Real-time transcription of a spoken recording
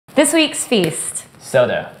This week's feast.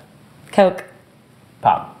 Soda. Coke.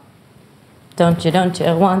 Pop. Don't you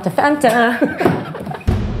want a Fanta?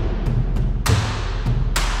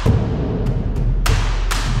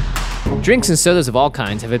 Drinks and sodas of all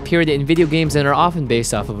kinds have appeared in video games and are often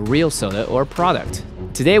based off of a real soda or product.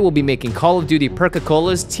 Today we'll be making Call of Duty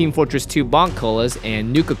PERK-A-Colas, Team Fortress 2 Bonk Colas,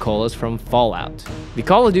 and Nuka Colas from Fallout. The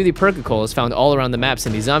Call of Duty PERK-A-Colas found all around the maps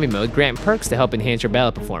in the zombie mode grant perks to help enhance your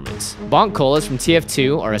battle performance. Bonk Colas from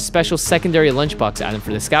TF2 are a special secondary lunchbox item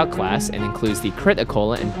for the Scout class and includes the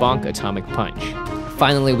Cred-A-Cola and Bonk Atomic Punch.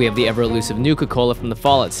 Finally, we have the ever-elusive Nuka Cola from the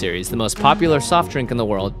Fallout series, the most popular soft drink in the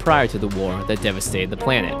world prior to the war that devastated the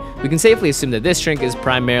planet. We can safely assume that this drink is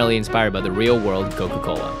primarily inspired by the real-world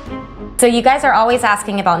Coca-Cola. So you guys are always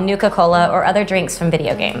asking about Nuka Cola or other drinks from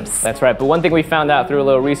video games. That's right, but one thing we found out through a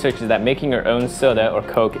little research is that making your own soda or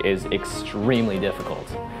Coke is extremely difficult.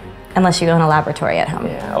 Unless you own a laboratory at home.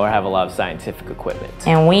 Yeah, or have a lot of scientific equipment.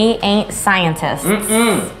 And we ain't scientists.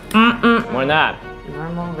 We're not.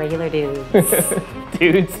 Normal, regular dudes.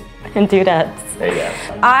 Dudes. And dudettes. There you go.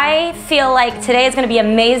 I feel like today is going to be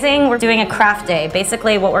amazing. We're doing a craft day.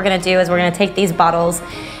 Basically what we're going to do is we're going to take these bottles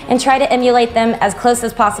and try to emulate them as close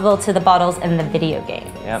as possible to the bottles in the video game.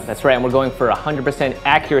 Yep, that's right, and we're going for 100%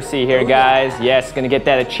 accuracy here, guys. Yes, gonna get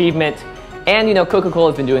that achievement. And you know,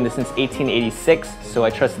 Coca-Cola has been doing this since 1886, so I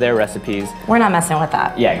trust their recipes. We're not messing with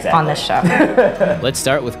that on this show. Let's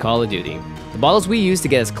start with Call of Duty. The bottles we use to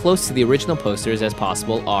get as close to the original posters as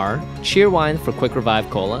possible are Cheerwine for Quick Revive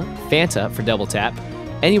Cola, Fanta for Double Tap,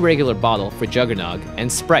 any regular bottle for Juggernog,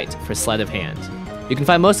 and Sprite for Sleight of Hand. You can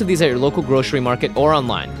find most of these at your local grocery market or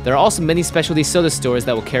online. There are also many specialty soda stores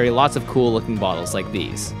that will carry lots of cool looking bottles like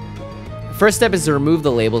these. The first step is to remove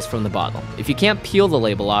the labels from the bottle. If you can't peel the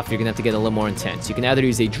label off, you're gonna have to get a little more intense. You can either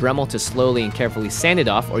use a Dremel to slowly and carefully sand it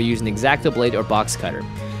off or use an X-Acto blade or box cutter.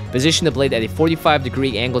 Position the blade at a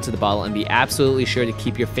 45-degree angle to the bottle and be absolutely sure to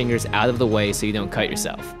keep your fingers out of the way so you don't cut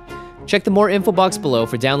yourself. Check the more info box below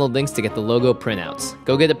for download links to get the logo printouts.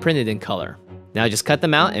 Go get it printed in color. Now just cut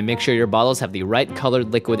them out and make sure your bottles have the right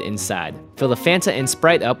colored liquid inside. Fill the Fanta and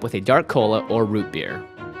Sprite up with a dark cola or root beer.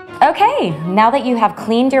 Okay, now that you have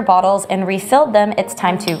cleaned your bottles and refilled them, it's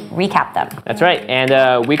time to recap them. That's right,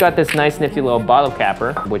 and we got this nice nifty little bottle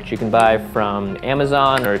capper, which you can buy from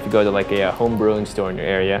Amazon or if you go to like a home brewing store in your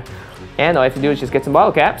area. And all you have to do is just get some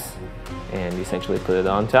bottle caps and essentially put it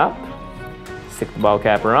on top, stick the bottle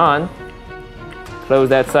capper on, close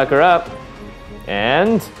that sucker up,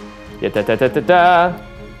 and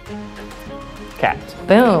capped.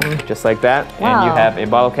 Boom. Just like that. Wow. And you have a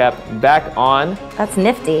bottle cap back on. That's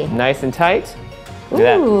nifty. Nice and tight. Look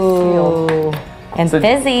at that. And so,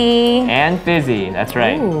 fizzy. And fizzy, that's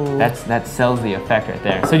right. That sells the effect right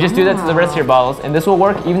there. So just do that to the rest of your bottles, and this will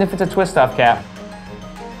work even if it's a twist-off cap.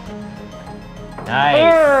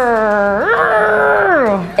 Nice.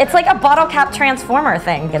 It's like a bottle cap transformer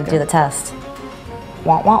thing. Gotta do the test.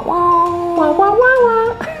 Wah, wah, wah. Wah, wah,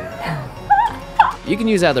 wah, wah. You can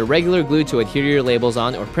use either regular glue to adhere your labels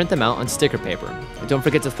on or print them out on sticker paper. And don't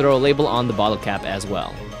forget to throw a label on the bottle cap as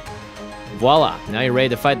well. Voila! Now you're ready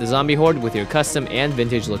to fight the zombie horde with your custom and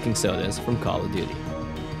vintage looking sodas from Call of Duty.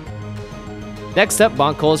 Next up,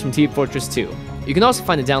 Bonk Colas from Team Fortress 2. You can also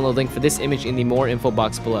find a download link for this image in the more info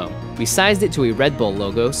box below. We sized it to a Red Bull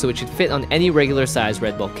logo so it should fit on any regular size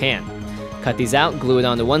Red Bull can. Cut these out, glue it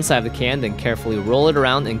onto one side of the can, then carefully roll it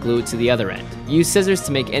around and glue it to the other end. Use scissors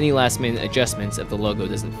to make any last-minute adjustments if the logo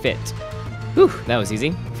doesn't fit. Whew, that was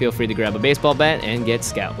easy. Feel free to grab a baseball bat and get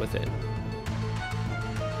Scout with it.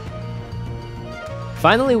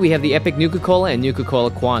 Finally, we have the epic Nuka Cola and Nuka Cola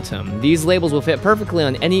Quantum. These labels will fit perfectly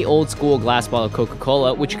on any old-school glass bottle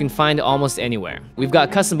Coca-Cola, which you can find almost anywhere. We've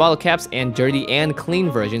got custom bottle caps and dirty and clean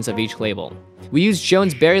versions of each label. We used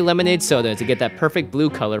Jones Berry Lemonade Soda to get that perfect blue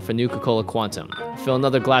color for Nuka Cola Quantum. Fill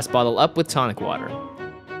another glass bottle up with tonic water.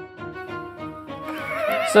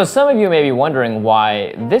 So some of you may be wondering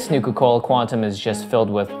why this Nuka Cola Quantum is just filled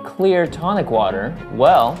with clear tonic water.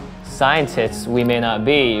 Well, scientists we may not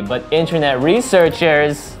be, but internet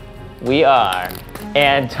researchers we are.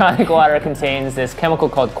 And tonic water contains this chemical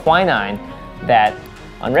called quinine that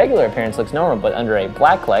on regular appearance looks normal, but under a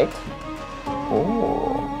black light,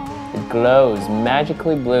 it glows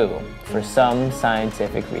magically blue for some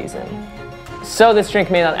scientific reason. So this drink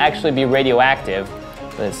may not actually be radioactive,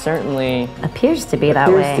 but it certainly appears to be that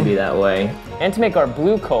way. And to make our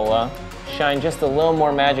blue cola shine just a little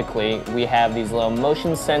more magically, we have these little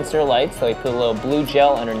motion sensor lights that we put a little blue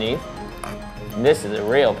gel underneath. This is a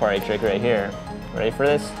real party trick right here. Ready for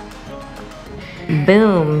this?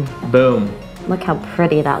 Boom. Boom. Look how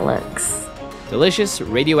pretty that looks. Delicious,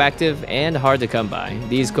 radioactive, and hard to come by,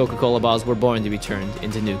 these Coca-Cola bottles were born to be turned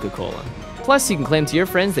into Nuka-Cola. Plus, you can claim to your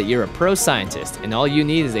friends that you're a pro scientist, and all you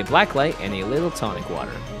need is a black light and a little tonic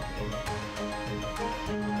water.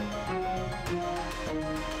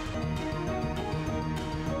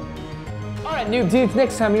 Alright, noob dudes,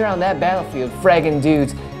 next time you're on that battlefield, fragging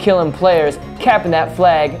dudes, killing players, capping that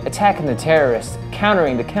flag, attacking the terrorists,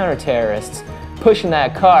 countering the counter-terrorists, pushing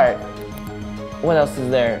that cart. What else is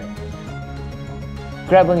there?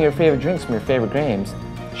 Grab one of your favorite drinks from your favorite games,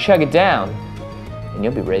 chug it down, and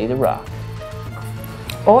you'll be ready to rock.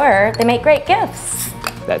 Or they make great gifts.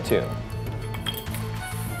 That too.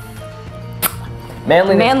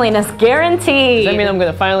 Manliness guaranteed. Does that mean I'm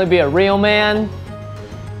gonna finally be a real man?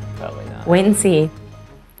 Probably not. Wait and see.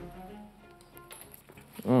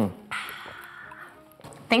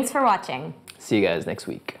 Thanks for watching. See you guys next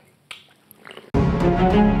week.